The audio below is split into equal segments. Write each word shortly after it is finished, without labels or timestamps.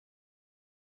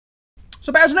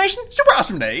So Bowser Nation, super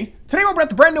awesome day. Today we're at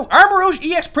the brand new Armarouge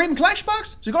EX Premium Collection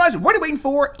Box. So guys, what are you waiting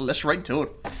for? Let's right into it.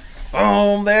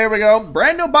 Boom, there we go.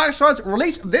 Brand new box cards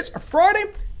released this Friday.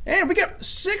 And we get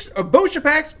 6 booster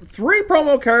packs, 3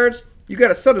 promo cards. You got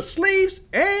a set of sleeves,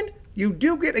 and you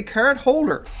do get a card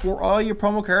holder for all your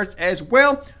promo cards as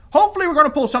well. Hopefully we're going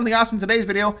to pull something awesome in today's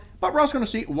video, but we're also going to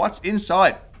see what's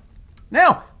inside.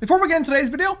 Now, before we get into today's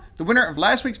video, the winner of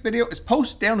last week's video is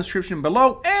posted down in the description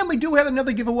below, and we do have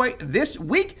another giveaway this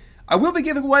week. I will be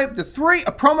giving away the 3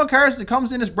 promo cards that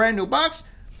comes in this brand new box,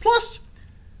 plus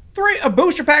 3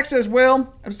 booster packs as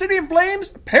well: Obsidian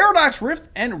Flames, Paradox Rift,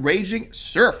 and Raging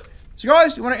Surf. So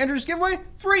guys, you want to enter this giveaway?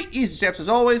 3 easy steps as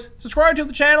always. Subscribe to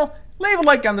the channel, leave a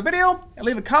like on the video, and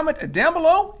leave a comment down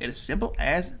below. It is simple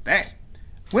as that.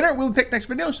 Winner will be picked next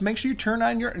video, so make sure you turn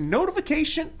on your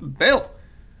notification bell.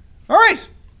 Alright,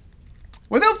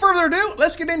 without further ado,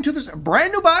 let's get into this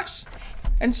brand new box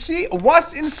and see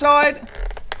what's inside,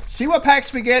 see what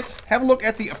packs we get, have a look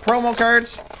at the promo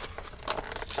cards.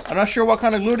 I'm not sure what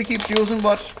kind of glue he keeps using,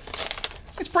 but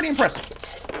it's pretty impressive.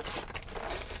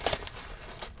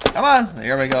 Come on,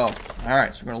 there we go.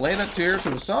 Alright, so we're going to lay that here to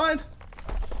the side.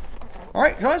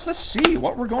 Alright guys, let's see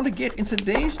what we're going to get in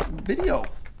today's video.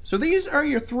 So these are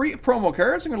your 3 promo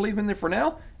cards. I'm going to leave them in there for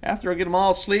now, after I get them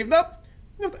all sleeved up.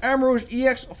 We have the Armarouge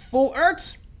EX Full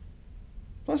Art,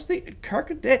 plus the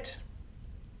Carcadet.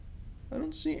 I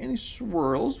don't see any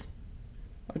swirls.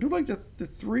 I do like the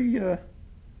 3, oh,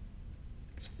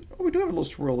 we do have a little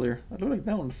swirl there. I do like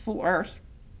that one, Full Art.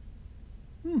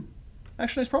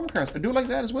 Actually, nice promo cards. I do like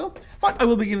that as well, but I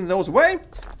will be giving those away.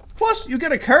 Plus, you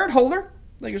get a card holder.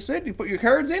 Like I said, you put your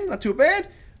cards in, not too bad.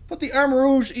 Put the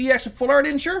Armarouge EX Full Art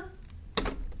in, sure.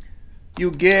 You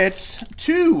get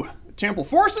 2 Temple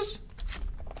Forces,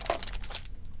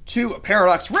 2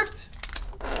 Paradox Rift,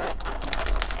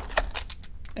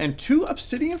 and 2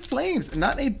 Obsidian Flames.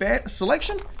 Not a bad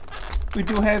selection. We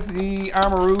do have the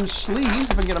Armarouge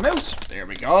sleeves, if I can get them out. There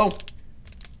we go.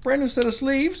 Brand new set of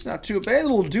sleeves. Not too bad. A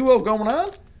little duo going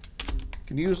on.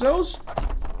 Can use those.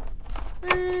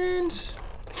 And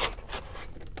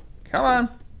come on.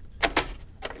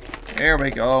 There we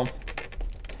go.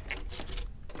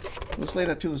 Let's lay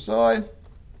that to the side.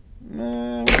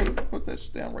 We'll put this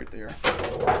down right there.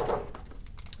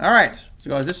 Alright, so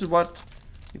guys, this is what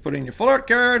you put in your full art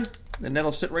card, then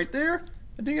that'll sit right there,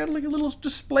 and then you got like a little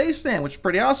display stand, which is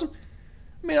pretty awesome.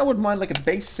 I mean, I wouldn't mind like a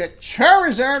base set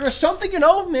Charizard or something, you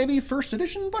know, maybe first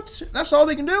edition, but that's all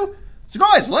we can do. So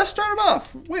guys, let's start it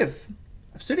off with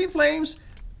Obsidian Flames.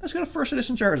 Let's get a first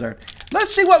edition Charizard.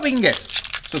 Let's see what we can get.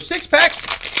 So 6 packs.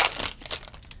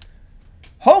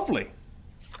 Hopefully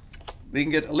we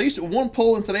can get at least 1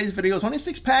 pull in today's video. It's only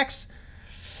 6 packs.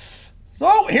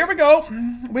 So, here we go.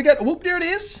 We got, whoop, there it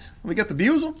is. We got the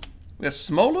Buizel. We got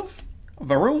Smolov,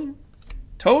 Varoom,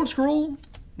 Toadscruel,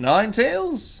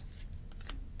 Ninetales,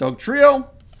 Dugtrio,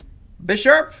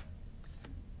 Bisharp,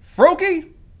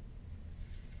 Froakie.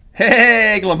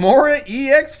 Hey, Glamoria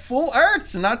EX Full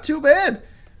Arts. Not too bad.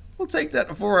 We'll take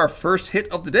that for our first hit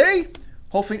of the day.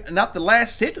 Hopefully not the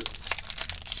last hit.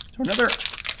 So another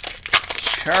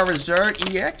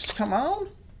Charizard EX, come on.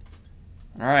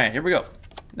 Alright, here we go.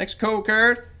 Next code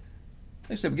card.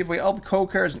 Like I said, we give away all the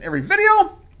code cards in every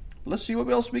video. Let's see what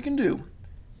else we can do.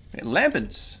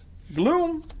 Lampent,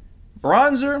 Gloom,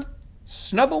 Bronzer,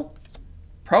 Snubble,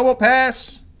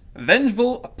 Probopass,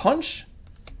 Vengeful Punch,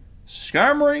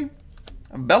 Skarmory,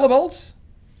 Bellabolt,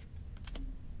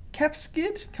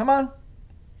 Capskid, come on.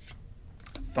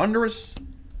 Thunderous,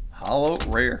 Hollow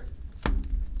Rare.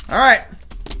 Alright.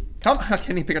 Come on,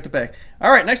 can you pick up the bag?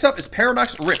 Alright, next up is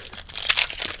Paradox Rift.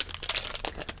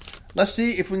 Let's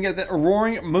see if we can get that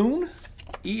Roaring Moon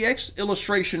EX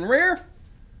Illustration Rare.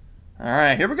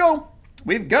 Alright, here we go.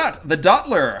 We've got the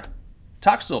Dottler,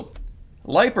 Toxel,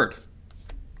 Liepard,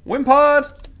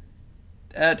 Wimpod,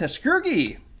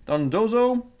 Teskirgi,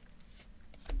 Dondozo,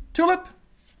 Tulip,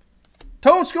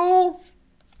 Toadscruel,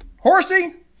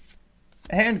 Horsey,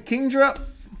 and Kingdra,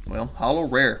 well, Hollow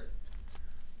Rare.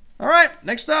 Alright,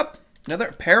 next up,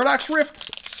 another Paradox Rift.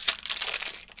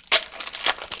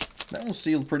 That one's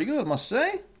sealed pretty good, I must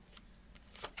say.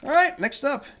 Alright, next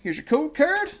up, here's your code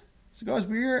card. So guys,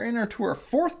 we are in to our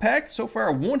 4th pack. So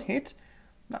far, 1 hit.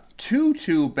 Not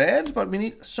too bad, but we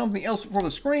need something else for the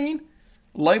screen.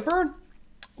 Liepard,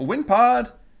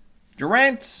 Wimpod,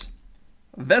 Durant,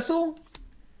 Vessel,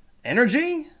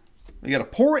 Energy. We got a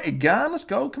Porygon, let's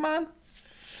go, come on.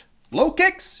 Low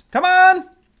Kicks, come on.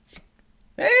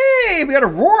 Hey, we got a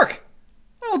Rourke.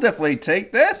 I'll definitely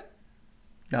take that.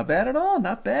 Not bad at all.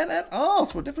 Not bad at all.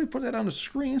 So we'll definitely put that on the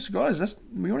screen. So guys,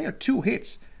 we only got 2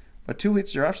 hits. But 2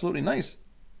 hits are absolutely nice.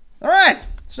 All right.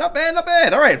 It's not bad, not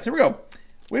bad. All right, here we go.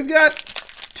 We've got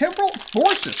Temporal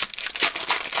Forces.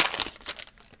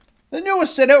 The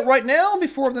newest set out right now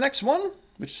before the next one,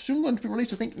 which is soon going to be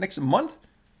released, I think, next month.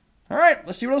 All right,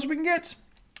 let's see what else we can get.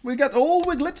 We've got the Old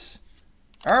Wiglets,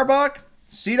 Arbok,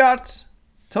 Seedot,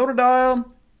 Totodile,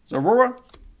 Zorora,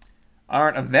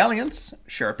 Iron Valiance,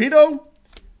 Sharpedo,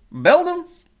 Beldum.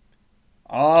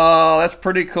 Oh, that's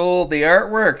pretty cool. The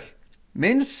artwork.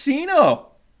 Mincino.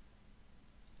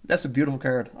 That's a beautiful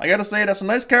card. I gotta say, that's a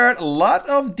nice card. A lot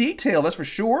of detail, that's for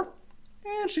sure.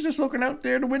 And she's just looking out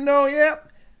there the window. Yeah,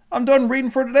 I'm done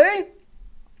reading for today.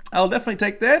 I'll definitely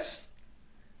take that.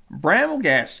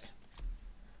 Brammelgask.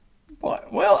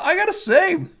 But, well, I gotta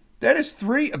say, that is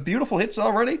 3 beautiful hits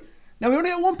already. Now, we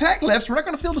only got 1 pack left, so we're not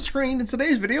going to fill the screen in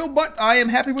today's video, but I am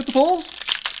happy with the pulls.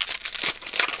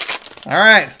 All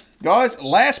right, guys,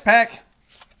 last pack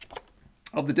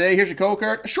of the day. Here's your code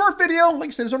card. A short video. Like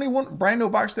I said, there's only 1 brand new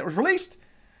box that was released.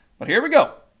 But here we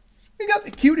go. We got the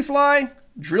Cutie Fly,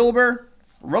 Drillbur,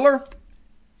 Ruller,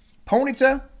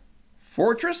 Ponyta,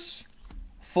 Fortress,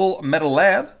 Full Metal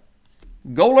Lab,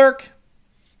 Golurk.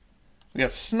 We got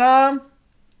Snom.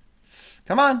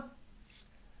 Come on.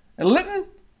 And Litten.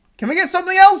 Can we get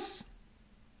something else?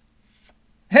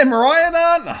 And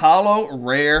Miraidon, Hollow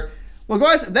Rare. Well,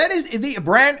 guys, that is the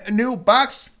brand new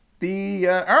box. The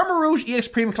Armarouge EX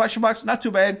Premium Collection Box. Not too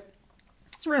bad.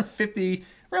 It's around $50,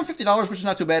 which is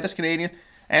not too bad. That's Canadian.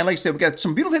 And like I said, we got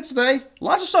some beautiful hits today.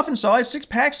 Lots of stuff inside. 6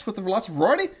 packs with lots of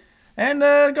variety. And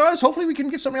guys, hopefully we can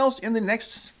get something else in the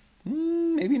next,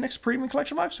 maybe next Premium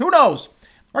Collection Box. Who knows?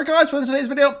 Alright guys, for today's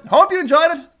video. Hope you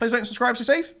enjoyed it. Please like and subscribe, stay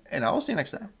safe, and I'll see you next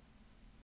time.